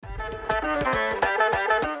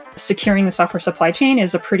Securing the software supply chain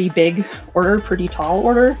is a pretty big order, pretty tall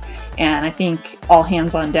order. And I think all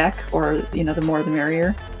hands on deck, or, the more the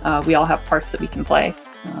merrier. We all have parts that we can play.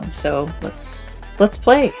 So let's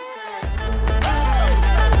play.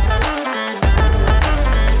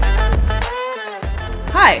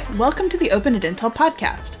 Hi, welcome to the Open at Intel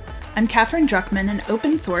podcast. I'm Catherine Druckman, an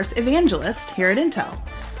open source evangelist here at Intel.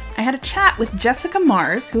 I had a chat with Jessica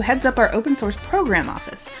Marz, who heads up our open source program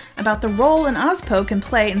office, about the role an OSPO can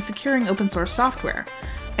play in securing open source software.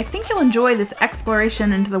 I think you'll enjoy this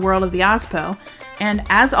exploration into the world of the OSPO, and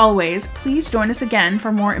as always, please join us again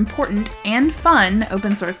for more important and fun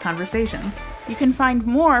open source conversations. You can find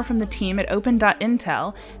more from the team at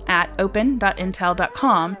open.intel at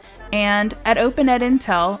open.intel.com and at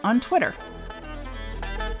open@intel on Twitter.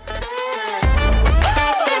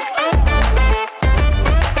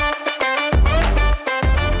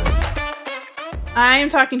 I'm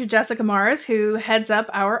talking to Jessica Marz, who heads up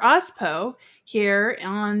our OSPO here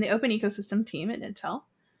on the open ecosystem team at Intel.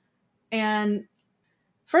 And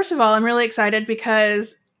first of all, I'm really excited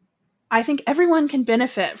because I think everyone can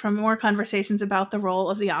benefit from more conversations about the role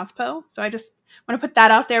of the OSPO. So I just want to put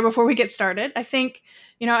that out there before we get started. I think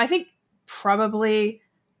probably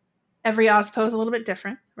every OSPO is a little bit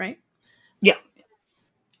different, right? Yeah.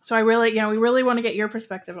 So we really want to get your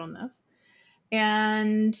perspective on this.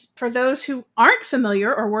 And for those who aren't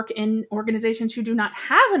familiar or work in organizations who do not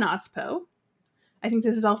have an OSPO, I think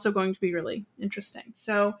this is also going to be really interesting.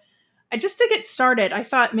 So just to get started, I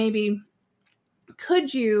thought maybe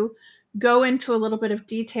could you go into a little bit of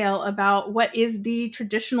detail about what is the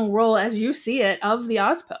traditional role as you see it of the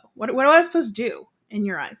OSPO? What do OSPOs do in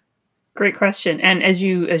your eyes? Great question. And as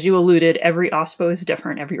you alluded, every OSPO is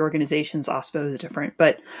different. Every organization's OSPO is different.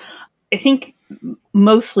 But I think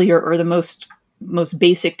mostly, or the most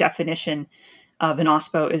basic definition of an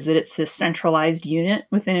OSPO is that it's this centralized unit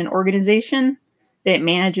within an organization that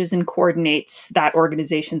manages and coordinates that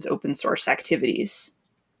organization's open source activities,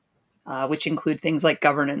 which include things like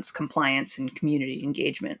governance, compliance, and community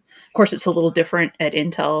engagement. Of course, it's a little different at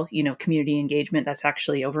Intel. Community engagement, that's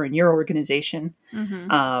actually over in your organization.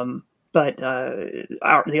 Mm-hmm. But the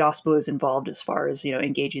OSPO is involved as far as,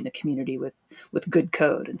 engaging the community with good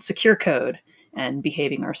code and secure code and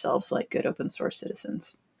behaving ourselves like good open source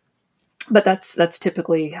citizens. But that's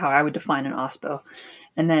typically how I would define an OSPO.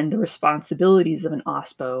 And then the responsibilities of an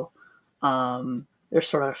OSPO, there's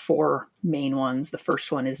sort of four main ones. The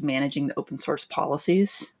first one is managing the open source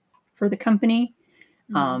policies for the company.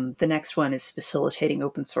 Mm-hmm. The next one is facilitating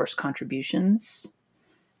open source contributions.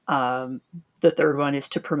 The third one is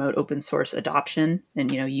to promote open source adoption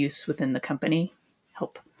and, use within the company,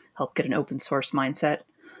 help get an open source mindset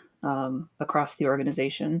across the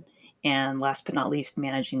organization. And last but not least,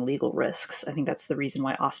 managing legal risks. I think that's the reason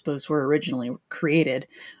why OSPOs were originally created.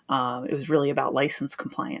 It was really about license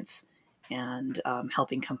compliance and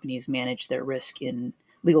helping companies manage their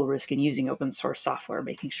legal risk in using open source software,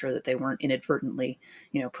 making sure that they weren't inadvertently,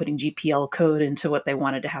 putting GPL code into what they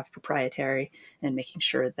wanted to have proprietary, and making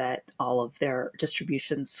sure that all of their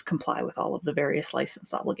distributions comply with all of the various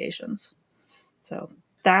license obligations. So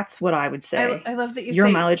that's what I would say. I love that your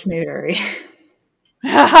mileage may vary.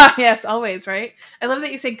 Yes, always, right? I love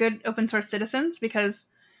that you say good open source citizens, because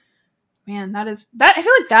man, I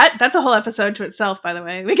feel like that's a whole episode to itself, by the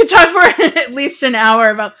way. We could talk for at least an hour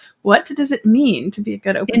about what does it mean to be a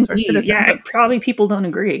good open source citizen. Yeah, probably people don't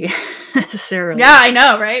agree necessarily. Yeah, I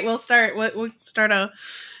know, right? We'll start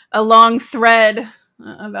a long thread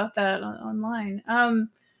about that online.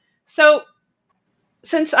 So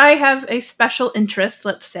since I have a special interest,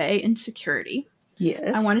 let's say, in security, yes,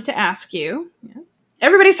 I wanted to ask you, yes.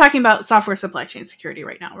 Everybody's talking about software supply chain security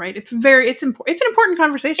right now, right? It's an important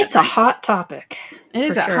conversation. It's a hot topic. It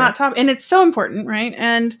is a hot topic, and it's so important, right?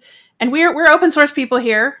 And we're open source people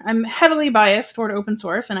here. I'm heavily biased toward open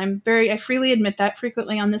source, and I freely admit that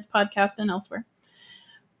frequently on this podcast and elsewhere.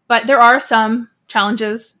 But there are some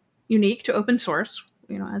challenges unique to open source,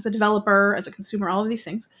 as a developer, as a consumer, all of these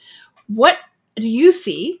things. What do you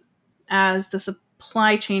see as the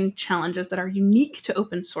supply chain challenges that are unique to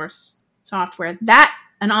open source software that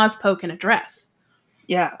an OSPO can address?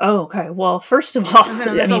 Yeah. Oh, okay. Well, first of all,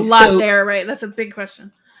 there's a lot there, right? That's a big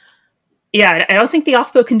question. Yeah, I don't think the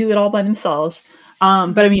OSPO can do it all by themselves.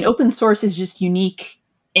 But open source is just unique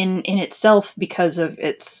in itself because of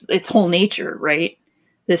its whole nature, right?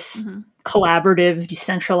 This collaborative,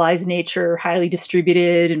 decentralized nature, highly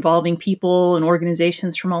distributed, involving people and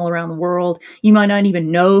organizations from all around the world. You might not even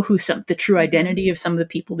know who the true identity of some of the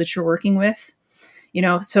people that you're working with.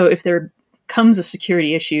 So if there comes a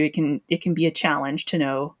security issue, it can be a challenge to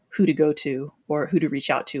know who to go to or who to reach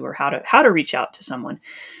out to or how to reach out to someone.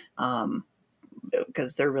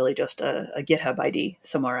 Because they're really just a GitHub ID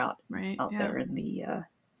somewhere out there in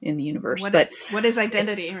the universe. What is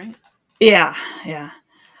identity, right? Yeah.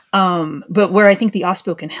 But where I think the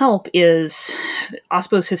OSPO can help is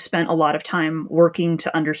OSPOs have spent a lot of time working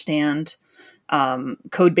to understand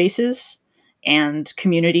code bases and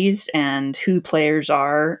communities and who players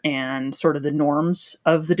are and sort of the norms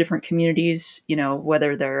of the different communities,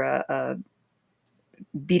 whether they're a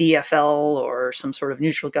BDFL or some sort of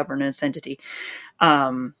neutral governance entity,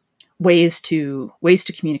 ways to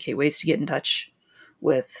communicate, ways to get in touch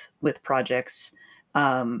with projects,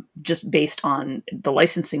 just based on the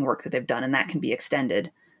licensing work that they've done, and that can be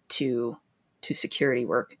extended to security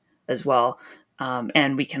work as well.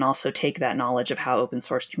 And we can also take that knowledge of how open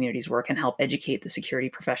source communities work and help educate the security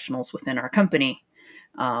professionals within our company.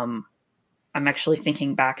 I'm actually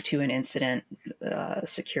thinking back to an incident,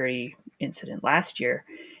 security incident last year,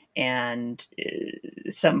 and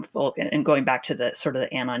some folk, and going back to the sort of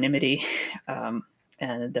the anonymity,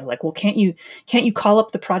 and they're like, well, can't you call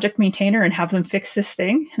up the project maintainer and have them fix this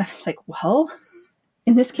thing? And I was like, well,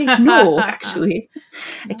 in this case, no, actually,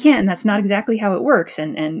 I can't. And that's not exactly how it works.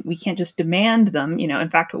 And we can't just demand them. In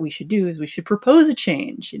fact, what we should do is we should propose a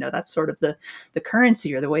change. That's sort of the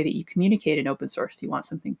currency or the way that you communicate in open source. If you want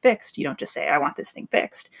something fixed, you don't just say, I want this thing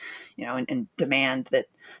fixed, and demand that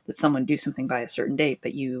someone do something by a certain date,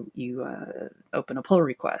 but you open a pull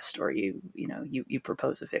request, or you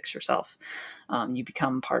propose a fix yourself. You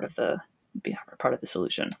become part of the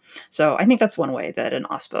solution. So I think that's one way that an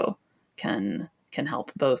OSPO can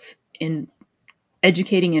help, both in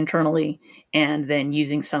educating internally and then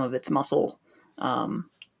using some of its muscle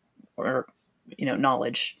or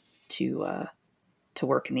knowledge to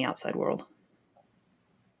work in the outside world.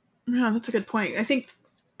 Yeah, that's a good point. I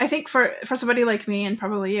think for somebody like me, and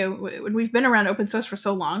probably you, when we've been around open source for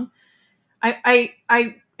so long, I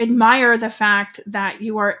admire the fact that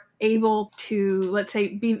you are able to, let's say,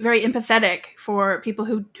 be very empathetic for people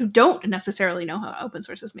who don't necessarily know how open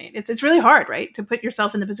source is made. It's really hard, right? To put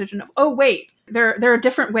yourself in the position of, oh, wait, there are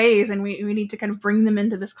different ways, and we need to kind of bring them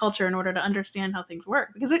into this culture in order to understand how things work,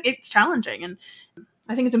 because it's challenging. And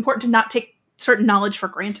I think it's important to not take certain knowledge for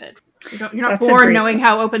granted. You're not born knowing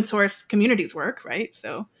how open source communities work, right?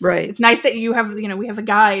 So it's nice that you have, we have a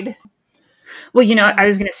guide. Well, I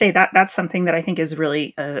was going to say that's something that I think is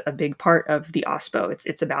really a big part of the OSPO.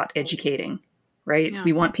 It's about educating, right? Yeah.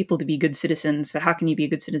 We want people to be good citizens, but how can you be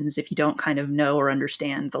good citizens if you don't kind of know or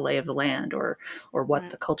understand the lay of the land or what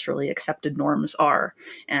the culturally accepted norms are?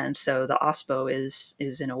 And so the OSPO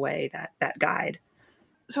is in a way that guide.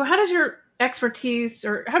 So how does expertise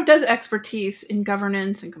in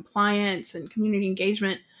governance and compliance and community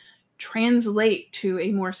engagement translate to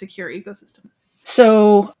a more secure ecosystem?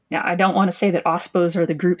 So, yeah, I don't want to say that OSPOs are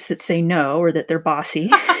the groups that say no, or that they're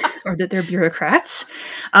bossy, or that they're bureaucrats.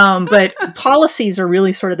 But policies are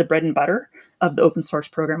really sort of the bread and butter of the open source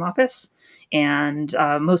program office. And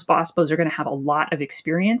most OSPOs are going to have a lot of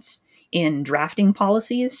experience in drafting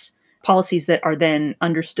policies that are then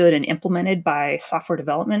understood and implemented by software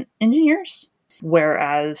development engineers.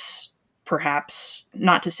 Whereas perhaps,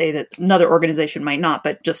 not to say that another organization might not,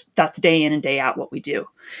 but just that's day in and day out what we do.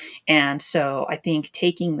 And so I think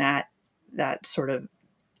taking that sort of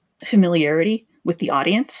familiarity with the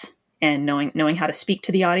audience and knowing how to speak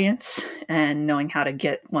to the audience and knowing how to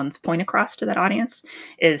get one's point across to that audience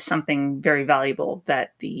is something very valuable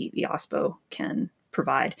that the OSPO can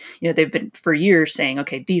provide. They've been for years saying,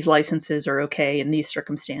 okay, these licenses are okay in these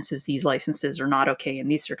circumstances, these licenses are not okay in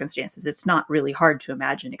these circumstances. It's not really hard to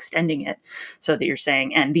imagine extending it so that you're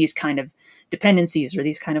saying, and these kind of dependencies or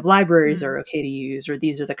these kind of libraries are okay to use, or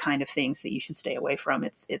these are the kind of things that you should stay away from.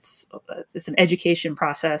 It's an education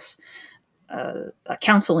process, a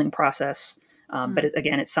counseling process, but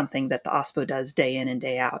again, it's something that the OSPO does day in and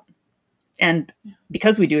day out. And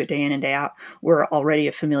because we do it day in and day out, we're already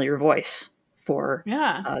a familiar voice for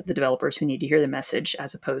the developers who need to hear the message,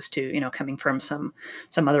 as opposed to coming from some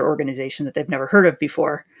other organization that they've never heard of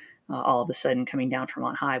before, all of a sudden coming down from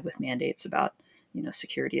on high with mandates about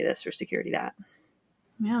security this or security that.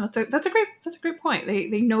 Yeah, that's a great point.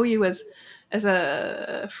 They know you as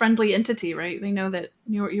a friendly entity, right? They know that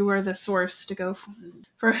you are the source to go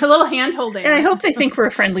for a little hand holding. And I hope they think we're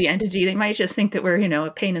a friendly entity. They might just think that we're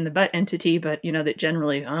a pain in the butt entity, but that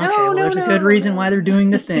generally there's a good reason why they're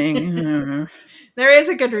doing the thing. There is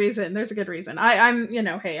a good reason. There's a good reason. I'm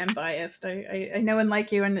hey, I'm biased. I know and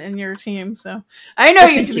like you and your team, so I know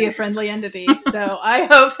you to be a friendly entity. So I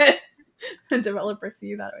hope that developers see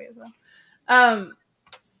you that way as well.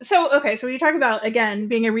 So when you talk about, again,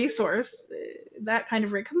 being a resource, that kind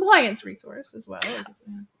of compliance resource as well.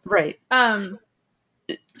 Right.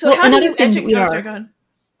 So Well, how do another you thing that educate? we Oh, sorry, are, go ahead.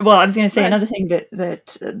 well, I was going to say another thing that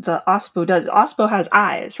the OSPO does. OSPO has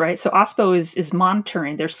eyes, right? So OSPO is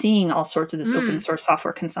monitoring. They're seeing all sorts of this open source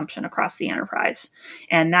software consumption across the enterprise,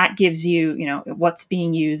 and that gives you, what's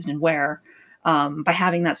being used and where. By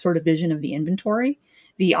having that sort of vision of the inventory,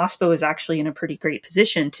 the OSPO is actually in a pretty great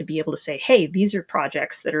position to be able to say, "Hey, these are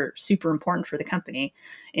projects that are super important for the company.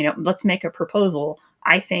 Let's make a proposal.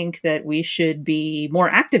 I think that we should be more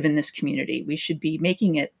active in this community. We should be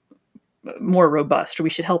making it more robust, or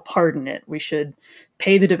we should help harden it. We should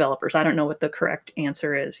pay the developers." I don't know what the correct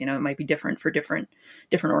answer is. It might be different for different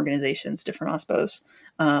organizations, different OSPOs.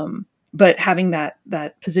 But having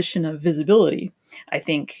that position of visibility, I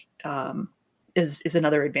think, is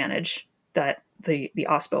another advantage that the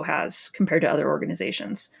OSPO has compared to other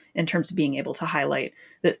organizations in terms of being able to highlight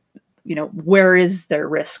that, where is there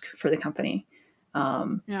risk for the company,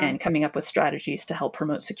 and coming up with strategies to help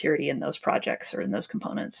promote security in those projects or in those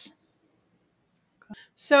components.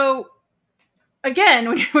 So again,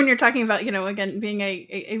 when you're talking about, again, being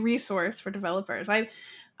a resource for developers,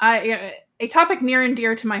 a topic near and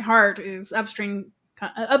dear to my heart is upstream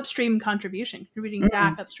contribution, contributing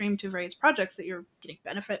back upstream to various projects that you're getting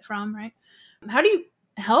benefit from, right? How do you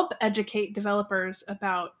help educate developers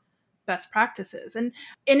about best practices? And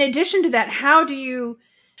in addition to that, how do you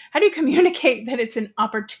communicate that it's an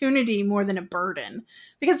opportunity more than a burden?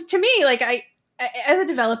 Because to me, like, I as a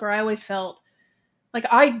developer, I always felt like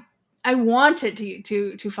I wanted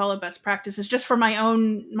to follow best practices just for my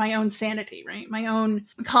own sanity, right? My own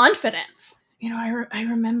confidence. I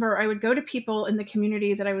remember I would go to people in the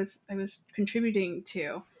community that I was contributing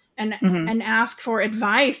to and ask for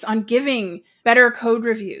advice on giving better code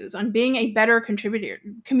reviews, on being a better contributor,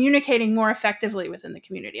 communicating more effectively within the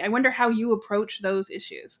community. I wonder how you approach those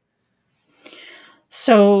issues.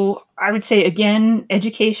 So I would say, again,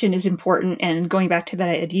 education is important, and going back to that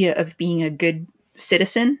idea of being a good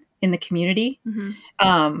citizen in the community,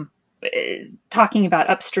 talking about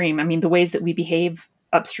upstream, I mean, the ways that we behave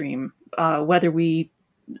upstream, whether we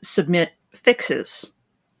submit fixes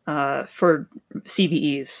for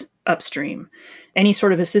CVEs upstream, any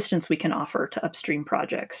sort of assistance we can offer to upstream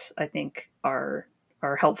projects, I think are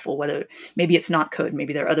helpful. Whether maybe it's not code,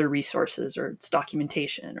 maybe there are other resources, or it's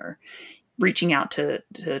documentation, or reaching out to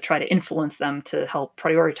try to influence them to help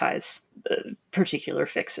prioritize the particular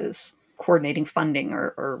fixes, coordinating funding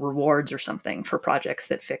or rewards or something for projects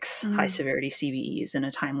that fix high severity CVEs in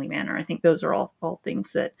a timely manner. I think those are all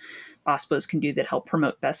things that OSPOs can do that help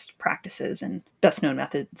promote best practices and best known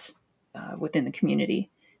methods within the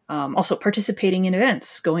community. Also participating in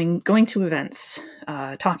events, going to events,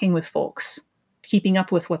 talking with folks, keeping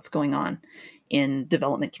up with what's going on in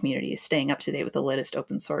development communities, staying up to date with the latest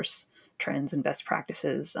open source trends and best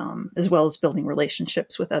practices, as well as building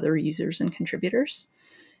relationships with other users and contributors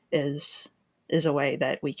is a way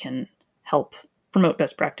that we can help promote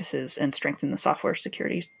best practices and strengthen the software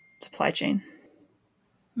security supply chain.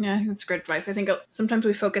 Yeah, I think that's great advice. I think sometimes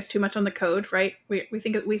we focus too much on the code, right? We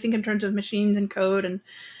think in terms of machines and code,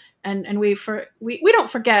 and we don't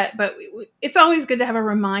forget, but it's always good to have a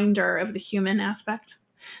reminder of the human aspect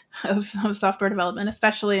of software development,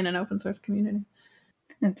 especially in an open source community.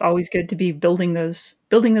 It's always good to be building those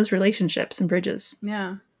relationships and bridges.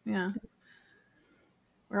 Yeah.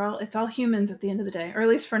 It's all humans at the end of the day, or at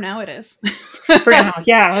least for now it is. For now,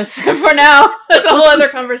 yeah. For now, that's a whole other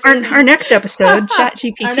conversation. Our next episode,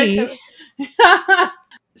 ChatGPT.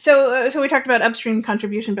 So we talked about upstream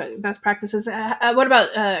contribution best practices. What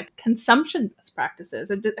about consumption best practices?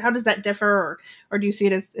 How does that differ, or do you see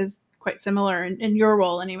it as quite similar in your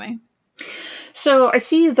role anyway? So I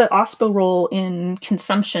see the OSPO role in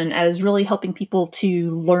consumption as really helping people to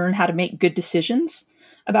learn how to make good decisions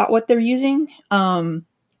about what they're using.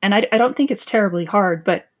 And I don't think it's terribly hard,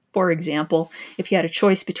 but for example, if you had a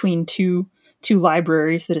choice between two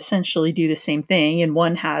libraries that essentially do the same thing, and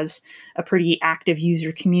one has a pretty active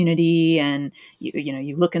user community, and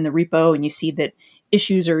you look in the repo and you see that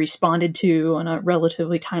issues are responded to on a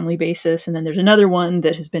relatively timely basis, and then there's another one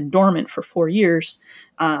that has been dormant for 4 years,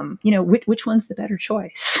 which one's the better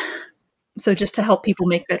choice? So just to help people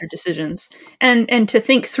make better decisions and to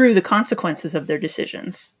think through the consequences of their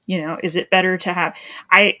decisions. Is it better to have,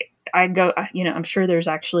 I go, I'm sure there's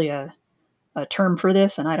actually a term for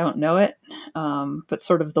this and I don't know it, but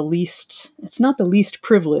sort of it's not the least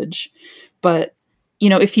privilege, but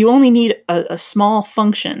if you only need a small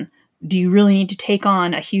function, do you really need to take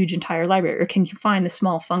on a huge entire library, or can you find the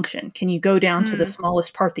small function? Can you go down to the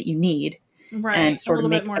smallest part that you need Right. and A sort of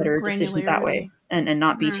little bit make more better decisions that granularity. way, and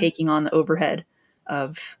not be Right. taking on the overhead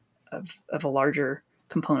of a larger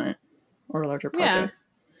component or a larger Yeah. project.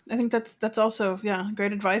 I think that's also,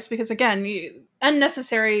 great advice, because again,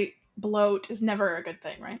 unnecessary bloat is never a good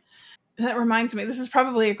thing, right? That reminds me, this is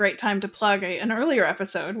probably a great time to plug an earlier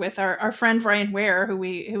episode with our friend Ryan Ware, who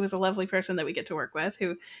was a lovely person that we get to work with,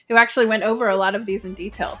 who actually went over a lot of these in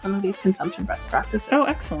detail, some of these consumption best practices. Oh,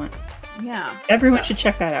 excellent. Yeah. Everyone should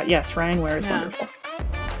check that out. Yes, Ryan Ware is wonderful.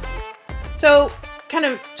 So, kind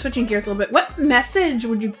of switching gears a little bit, what message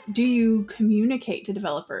do you communicate to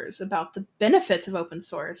developers about the benefits of open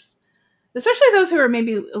source, especially those who are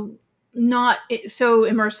maybe not so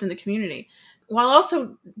immersed in the community, while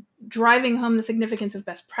also driving home the significance of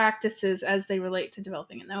best practices as they relate to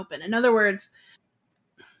developing in the open? In other words,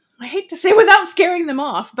 I hate to say without scaring them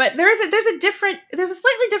off, but there's a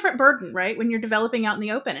slightly different burden, right? When you're developing out in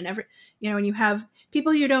the open, and when you have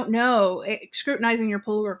people you don't know scrutinizing your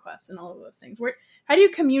pull requests and all of those things. How do you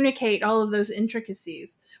communicate all of those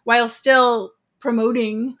intricacies while still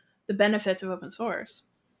promoting the benefits of open source?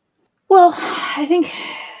 Well, I think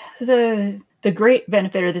the great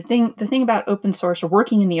benefit, or the thing about open source or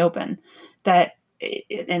working in the open, that,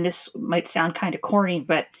 and this might sound kind of corny,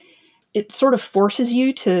 but it sort of forces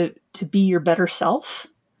you to be your better self.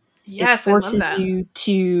 It Yes, I love forces that. you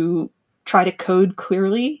to try to code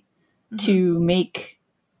clearly, to make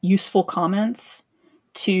useful comments,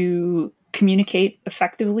 to communicate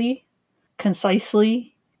effectively,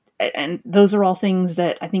 concisely, and those are all things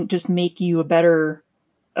that I think just make you a better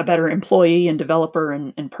employee and developer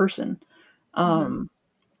and person.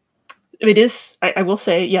 It is, I will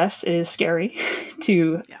say, yes, it is scary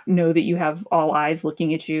to Yeah. know that you have all eyes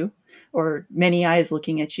looking at you, or many eyes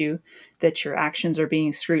looking at you, that your actions are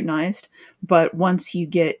being scrutinized. But once you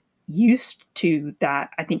get used to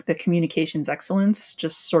that, I think the communications excellence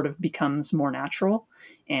just sort of becomes more natural.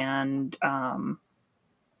 And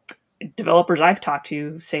developers I've talked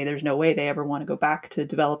to say there's no way they ever want to go back to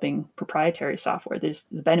developing proprietary software. There's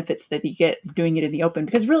the benefits that you get doing it in the open,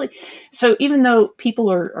 because really, so even though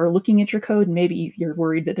people are looking at your code and maybe you're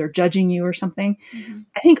worried that they're judging you or something,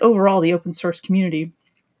 I think overall the open source community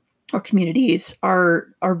or communities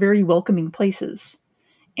are very welcoming places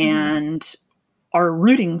and are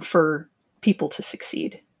rooting for people to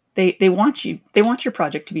succeed. They want your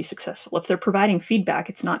project to be successful. If they're providing feedback,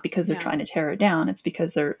 it's not because they're trying to tear it down. It's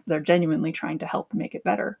because they're genuinely trying to help make it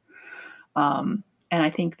better. And I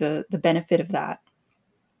think the benefit of that,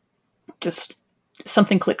 just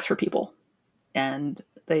something clicks for people, and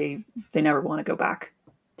they never want to go back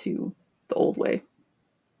to the old way.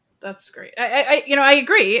 That's great. I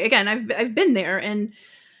agree. Again, I've been there, and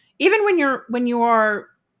even when you are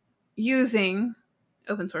using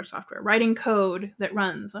open source software, writing code that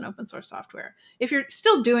runs on open source software, if you're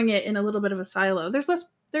still doing it in a little bit of a silo,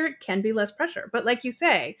 there can be less pressure. But like you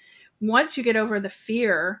say, once you get over the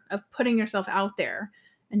fear of putting yourself out there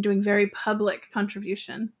and doing very public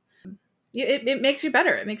contribution, it makes you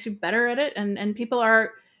better. It makes you better at it, and people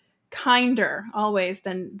are kinder always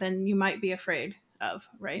than you might be afraid of,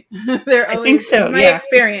 right? They're I think always, so.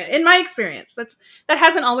 Yeah, in my experience, that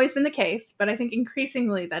hasn't always been the case, but I think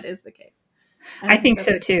increasingly that is the case. And I I think think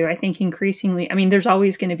that's so too. I think increasingly, I mean, there's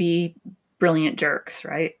always going to be brilliant jerks,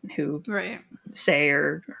 right? Who right. say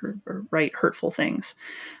or write hurtful things.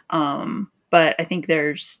 But I think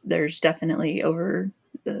there's definitely over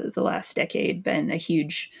the last decade been a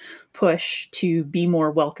huge push to be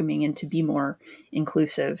more welcoming and to be more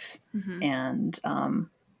inclusive, and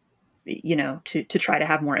to try to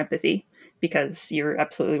have more empathy, because you're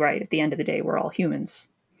absolutely right. At the end of the day, we're all humans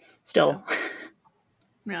Yeah. still.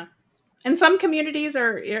 Yeah. And some communities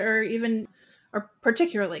are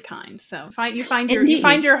particularly kind. So you find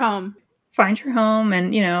Indeed. your home. Find your home,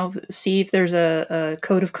 and see if there's a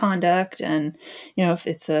code of conduct, and if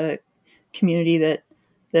it's a community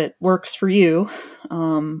that works for you,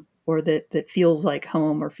 or that feels like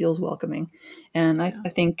home or feels welcoming. And I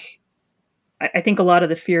think a lot of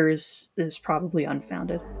the fear is probably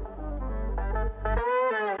unfounded.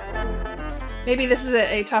 Maybe this is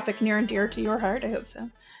a topic near and dear to your heart. I hope so.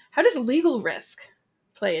 How does legal risk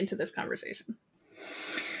play into this conversation?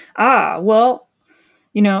 Well,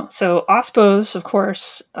 so OSPOs, of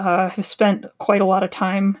course, have spent quite a lot of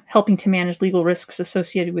time helping to manage legal risks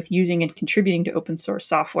associated with using and contributing to open source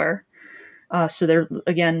software. So they're,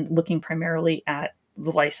 again, looking primarily at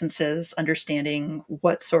the licenses, understanding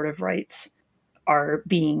what sort of rights are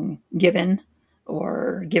being given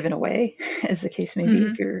or given away, as the case may be,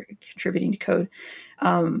 if you're contributing to code,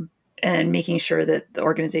 and making sure that the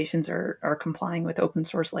organizations are complying with open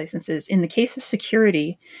source licenses. In the case of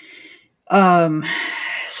security,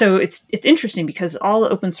 So it's interesting because all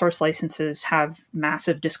open source licenses have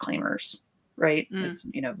massive disclaimers, right? It's,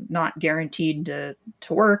 not guaranteed to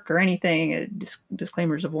work or anything.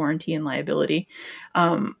 Disclaimers of warranty and liability.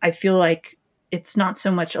 I feel like it's not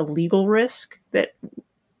so much a legal risk that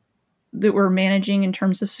we're managing in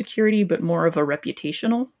terms of security, but more of a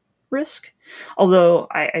reputational risk. Although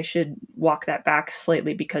I should walk that back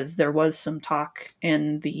slightly, because there was some talk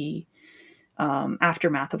in the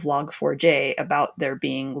aftermath of Log4j about there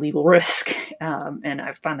being legal risk. And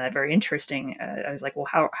I found that very interesting. I was like, well,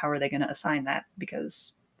 how are they going to assign that?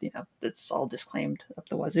 Because, it's all disclaimed up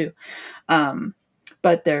the wazoo.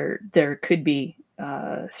 But there could be,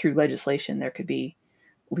 through legislation, there could be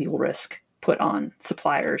legal risk put on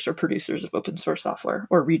suppliers or producers of open source software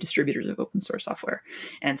or redistributors of open source software.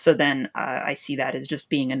 And so then I see that as just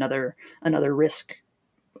being another risk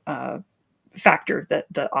factor that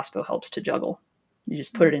the OSPO helps to juggle. You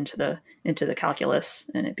just put it into the calculus,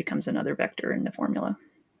 and it becomes another vector in the formula.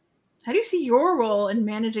 How do you see your role in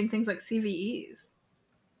managing things like CVEs?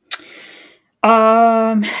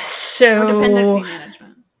 So or dependency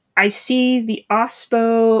management. I see the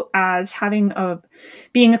OSPO as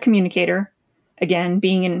being a communicator, again,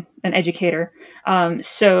 being an educator. And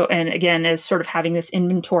again, as sort of having this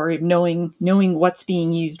inventory of knowing what's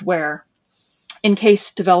being used where, in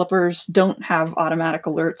case developers don't have automatic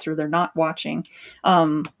alerts or they're not watching,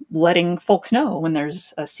 letting folks know when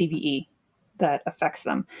there's a CVE that affects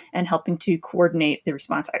them and helping to coordinate the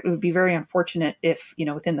response. It would be very unfortunate if,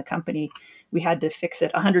 within the company, we had to fix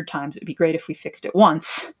it 100 times. It would be great if we fixed it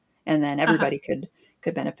once, and then everybody could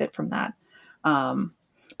benefit from that.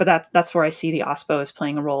 But that's where I see the OSPO as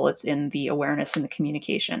playing a role. It's in the awareness and the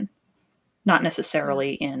communication, not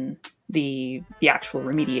necessarily in the actual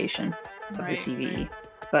remediation of the CVE,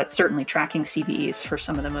 but certainly tracking CVEs for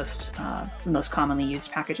some of the most commonly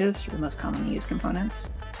used packages or the most commonly used components.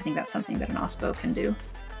 I think that's something that an OSPO can do.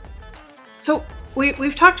 So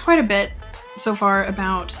we've talked quite a bit so far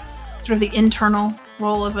about sort of the internal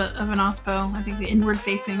role of an OSPO, I think the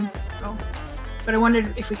inward-facing role. But I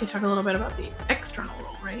wondered if we could talk a little bit about the external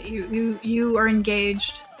role, right? You are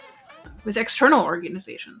engaged with external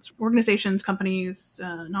organizations, companies,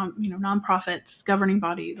 nonprofits, governing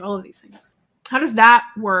bodies, all of these things. How does that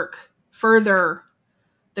work further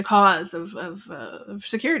the cause of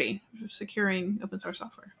security, of securing open source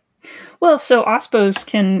software? Well, so OSPOs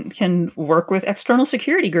can work with external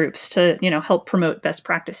security groups to, help promote best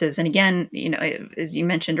practices. And again, as you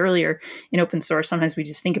mentioned earlier, in open source, sometimes we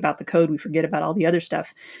just think about the code, we forget about all the other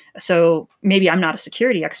stuff. So maybe I'm not a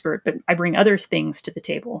security expert, but I bring other things to the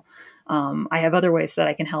table. I have other ways that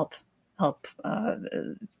I can help.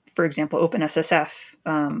 For example, OpenSSF.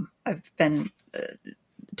 I've been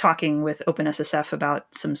talking with OpenSSF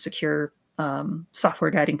about some secure software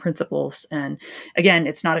guiding principles. And again,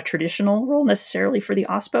 it's not a traditional role necessarily for the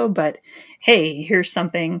OSPO, but hey, here's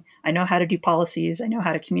something. I know how to do policies. I know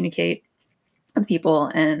how to communicate with people.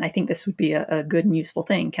 And I think this would be a good and useful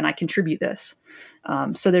thing. Can I contribute this?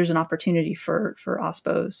 So there's an opportunity for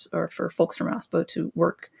OSPOs or for folks from OSPO to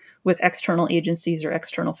work with external agencies or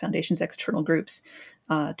external foundations, external groups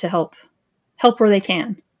to help where they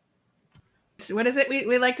can. What is it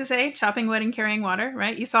we like to say? Chopping wood and carrying water,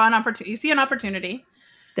 right? You saw an opportunity. You see an opportunity.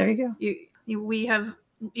 There you go.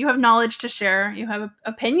 You have knowledge to share. You have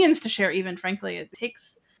opinions to share. Even frankly,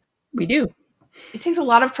 we do. It takes a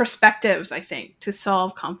lot of perspectives, I think, to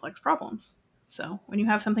solve complex problems. So when you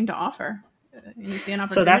have something to offer, and you see an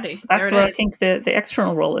opportunity. So that's what I think the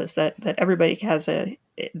external role is. That everybody has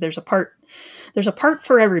there's a part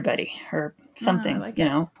for everybody or something. I like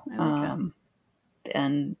it.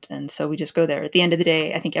 And so we just go there. At the end of the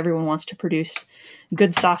day, I think everyone wants to produce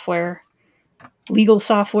good software, legal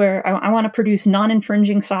software. I want to produce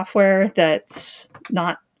non-infringing software that's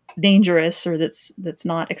not dangerous or that's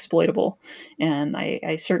not exploitable. And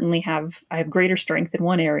I certainly have greater strength in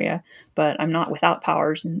one area, but I'm not without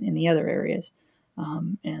powers in the other areas.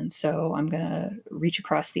 And so I'm going to reach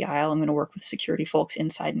across the aisle. I'm going to work with security folks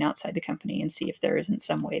inside and outside the company and see if there isn't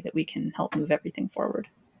some way that we can help move everything forward.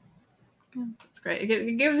 Yeah, that's great.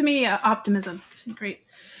 It gives me optimism. Great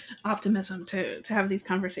optimism to have these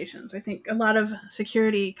conversations. I think a lot of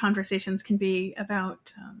security conversations can be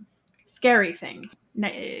about scary things.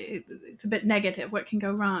 It's a bit negative. What can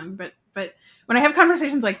go wrong? But when I have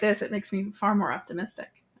conversations like this, it makes me far more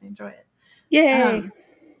optimistic. I enjoy it. Yay!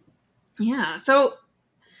 Yeah. So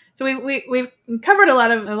we've covered a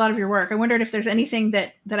lot of your work. I wondered if there's anything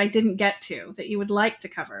that I didn't get to that you would like to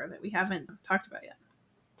cover that we haven't talked about yet.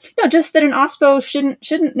 No, just that an OSPO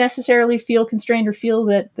shouldn't necessarily feel constrained or feel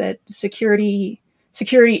that security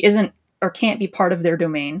isn't or can't be part of their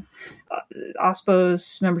domain.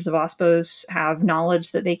 OSPOs, members of OSPOs have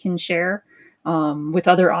knowledge that they can share with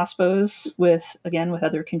other OSPOs, with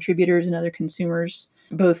other contributors and other consumers,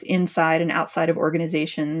 both inside and outside of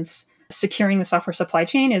organizations. Securing the software supply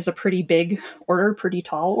chain is a pretty big order, pretty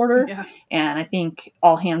tall order. Yeah. And I think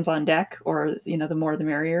all hands on deck, or, the more the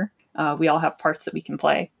merrier. We all have parts that we can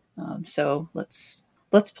play. So let's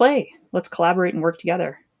play. Let's collaborate and work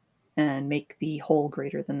together and make the whole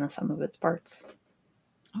greater than the sum of its parts.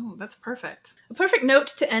 Oh, that's perfect. A perfect note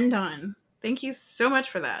to end on. Thank you so much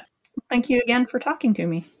for that. Thank you again for talking to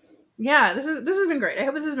me. Yeah, this has been great. I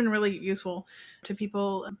hope this has been really useful to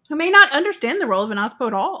people who may not understand the role of an OSPO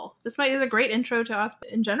at all. This is a great intro to OSPO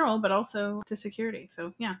in general, but also to security.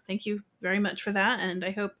 So yeah, thank you very much for that. And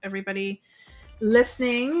I hope everybody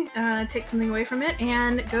listening takes something away from it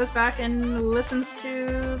and goes back and listens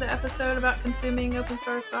to the episode about consuming open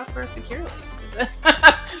source software securely.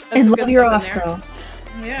 And love your OSPO.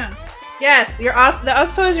 Yeah. Yes, the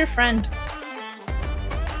OSPO is your friend.